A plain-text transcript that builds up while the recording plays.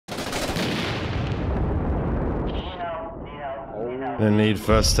I need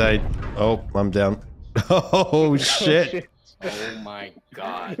first aid. Oh, I'm down. Oh shit. Oh my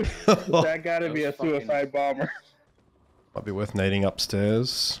god. That gotta be a suicide bomber. Might be worth nading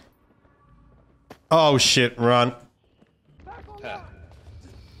upstairs. Oh shit, run.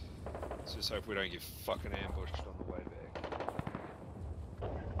 Let's just hope we don't get fucking ambushed on the way back.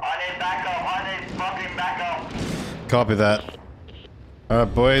 I need backup, I need fucking backup. Copy that.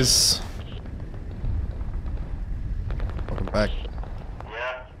 Alright, boys. Welcome back.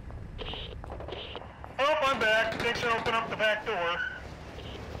 Yeah. Oh, I'm back. Thanks for opening up the back door.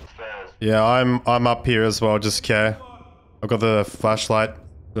 Stairs. Yeah, I'm up here as well, just care. I've got the flashlight,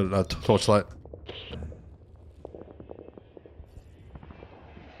 the torchlight.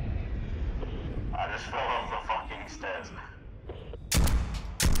 I just fell off the fucking stairs.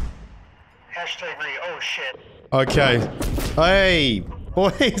 Hashtag re, oh shit. Okay. Hey,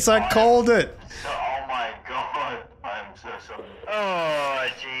 boys, I called it. Oh my god. I'm so sorry. Oh,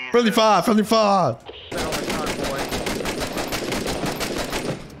 jeez. Friendly fire, friendly fire.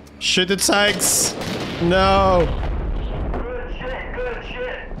 Shoot the tanks. No. Good shit, good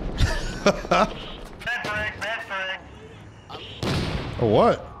shit. Bad frag, bad frag.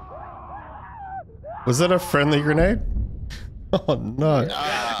 What? Was that a friendly grenade? Oh no.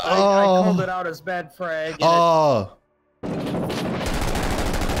 I called it out as bad frag. Oh.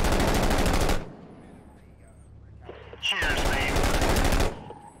 Cheers, mate.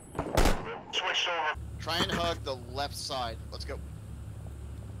 Switched over. Try and hug the left side. Let's go.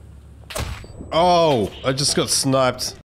 Oh, I just got sniped.